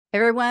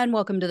Everyone,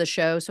 welcome to the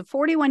show. So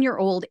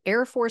 41-year-old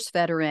Air Force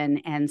veteran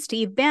and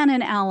Steve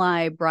Bannon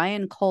ally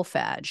Brian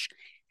Kolfage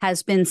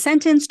has been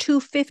sentenced to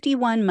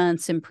 51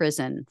 months in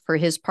prison for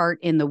his part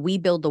in the We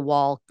Build the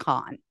Wall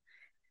con.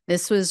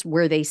 This was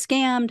where they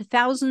scammed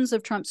thousands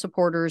of Trump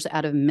supporters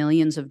out of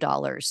millions of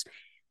dollars.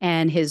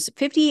 And his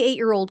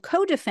 58-year-old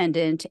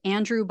co-defendant,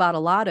 Andrew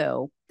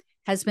Bottolato,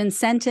 has been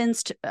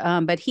sentenced,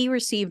 but he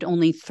received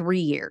only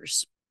 3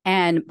 years.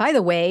 And by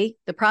the way,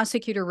 the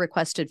prosecutor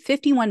requested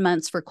 51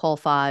 months for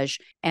Kolfage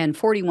and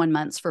 41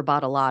 months for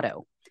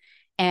Bottolato.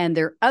 And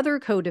their other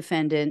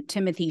co-defendant,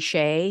 Timothy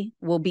Shea,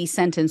 will be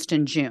sentenced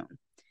in June.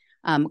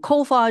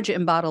 Kolfage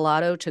and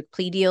Bottolato took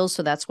plea deals,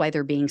 so that's why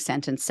they're being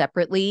sentenced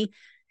separately.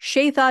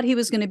 Shea thought he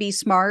was going to be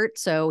smart,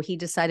 so he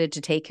decided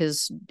to take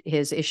his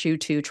issue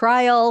to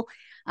trial,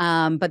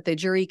 but the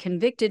jury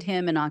convicted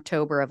him in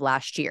October of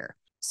last year.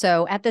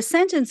 So at the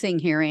sentencing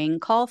hearing,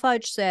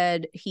 Kolfage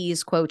said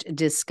he's, quote,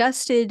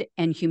 disgusted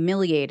and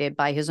humiliated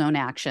by his own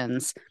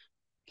actions.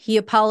 He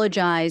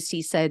apologized.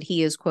 He said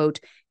he is, quote,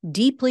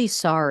 deeply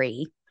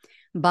sorry.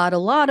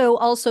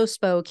 Bottolato also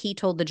spoke. He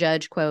told the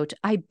judge, quote,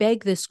 I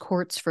beg this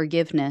court's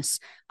forgiveness.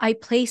 I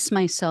place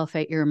myself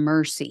at your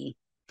mercy.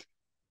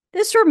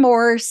 This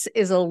remorse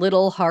is a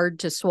little hard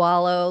to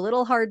swallow, a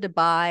little hard to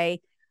buy.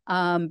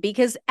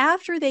 Because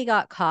after they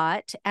got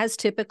caught, as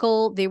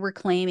typical, they were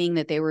claiming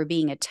that they were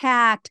being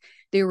attacked.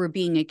 They were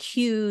being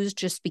accused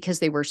just because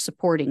they were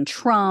supporting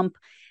Trump,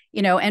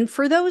 and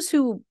for those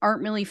who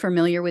aren't really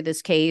familiar with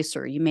this case,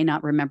 or you may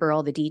not remember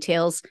all the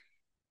details,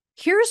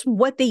 here's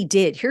what they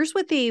did. Here's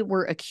what they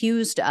were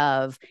accused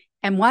of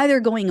and why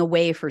they're going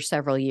away for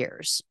several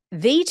years.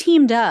 They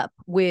teamed up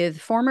with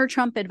former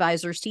Trump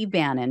advisor Steve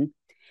Bannon,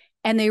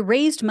 and they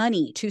raised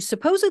money to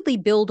supposedly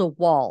build a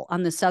wall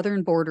on the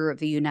southern border of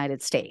the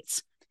United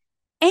States.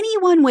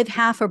 Anyone with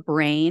half a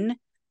brain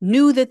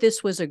knew that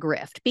this was a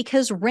grift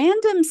because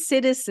random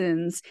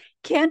citizens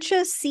can't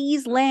just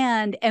seize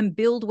land and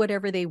build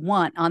whatever they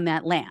want on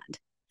that land.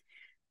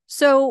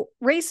 So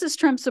racist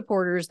Trump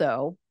supporters,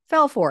 though,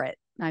 fell for it.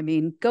 I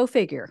mean, go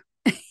figure.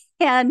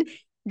 And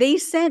they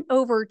sent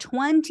over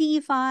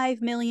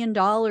 $25 million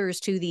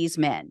to these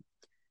men.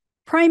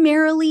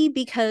 Primarily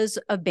because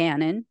of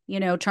Bannon,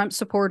 Trump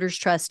supporters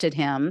trusted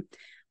him,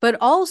 but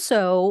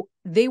also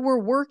they were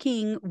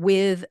working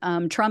with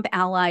Trump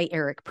ally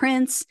Eric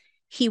Prince.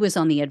 He was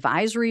on the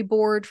advisory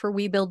board for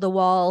We Build the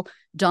Wall.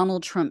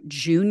 Donald Trump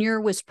Jr.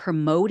 was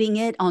promoting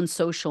it on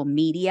social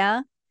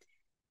media.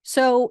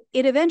 So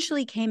it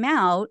eventually came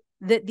out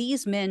that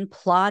these men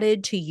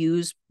plotted to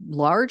use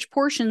large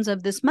portions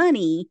of this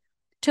money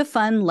to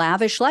fund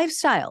lavish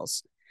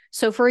lifestyles.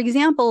 So, for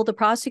example, the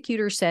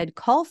prosecutor said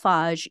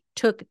Kolfage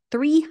took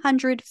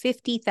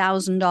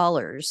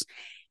 $350,000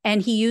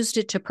 and he used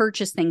it to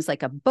purchase things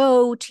like a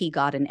boat. He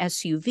got an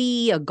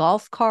SUV, a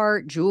golf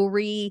cart,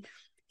 jewelry.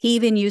 He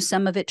even used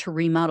some of it to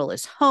remodel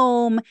his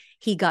home.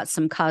 He got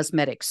some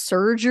cosmetic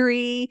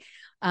surgery.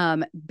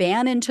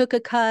 Bannon took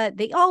a cut.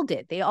 They all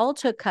did. They all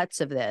took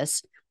cuts of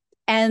this.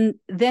 And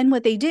then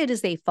what they did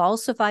is they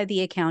falsified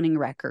the accounting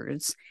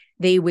records.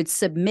 They would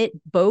submit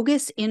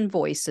bogus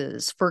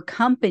invoices for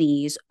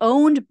companies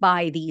owned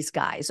by these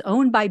guys,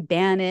 owned by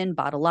Bannon,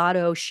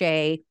 Bottolato,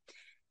 Shea.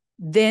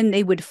 Then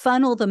they would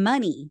funnel the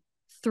money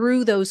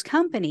through those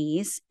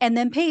companies and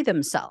then pay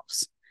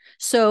themselves.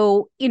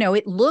 So,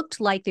 it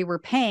looked like they were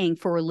paying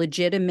for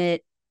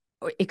legitimate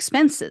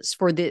expenses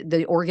for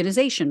the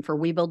organization, for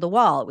We Build the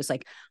Wall. It was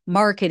like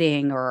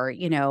marketing or,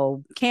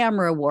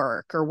 camera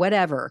work or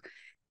whatever.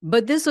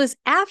 But this was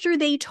after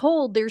they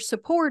told their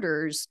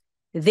supporters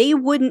they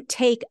wouldn't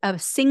take a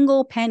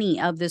single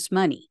penny of this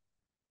money.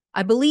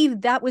 I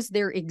believe that was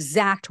their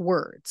exact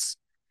words.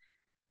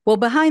 Well,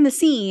 behind the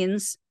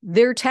scenes,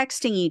 they're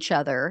texting each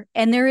other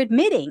and they're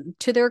admitting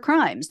to their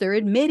crimes. They're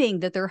admitting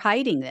that they're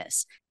hiding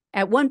this.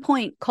 At one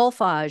point,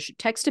 Kolfage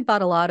texted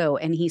Bottolato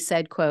and he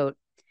said, quote,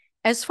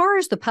 as far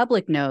as the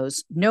public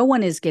knows, no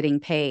one is getting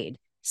paid.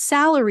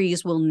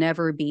 Salaries will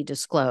never be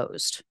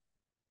disclosed.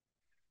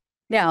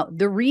 Now,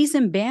 the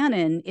reason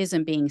Bannon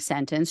isn't being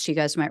sentenced, you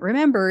guys might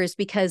remember, is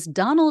because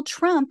Donald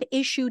Trump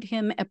issued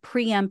him a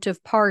preemptive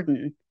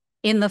pardon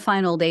in the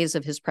final days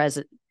of his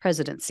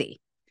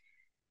presidency.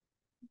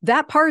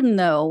 That pardon,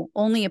 though,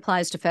 only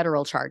applies to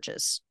federal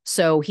charges.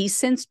 So he's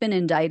since been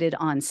indicted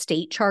on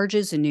state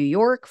charges in New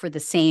York for the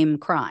same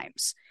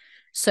crimes.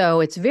 So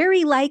it's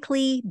very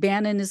likely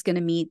Bannon is going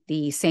to meet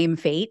the same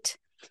fate.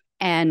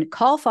 And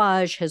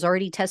Kolfage has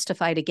already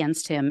testified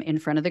against him in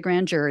front of the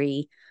grand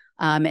jury.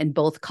 And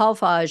both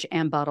Kolfage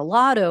and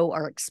Bottolato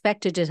are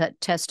expected to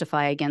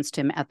testify against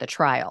him at the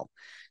trial.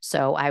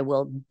 So I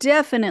will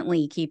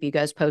definitely keep you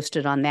guys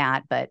posted on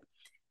that. But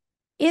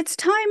it's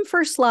time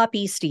for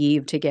Sloppy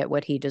Steve to get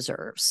what he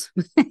deserves.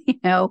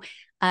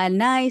 A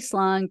nice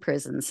long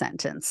prison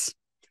sentence.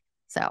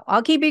 So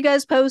I'll keep you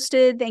guys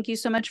posted. Thank you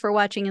so much for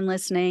watching and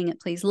listening.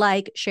 Please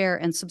like, share,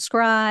 and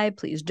subscribe.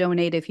 Please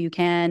donate if you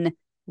can.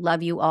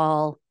 Love you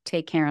all.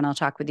 Take care, and I'll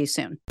talk with you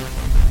soon.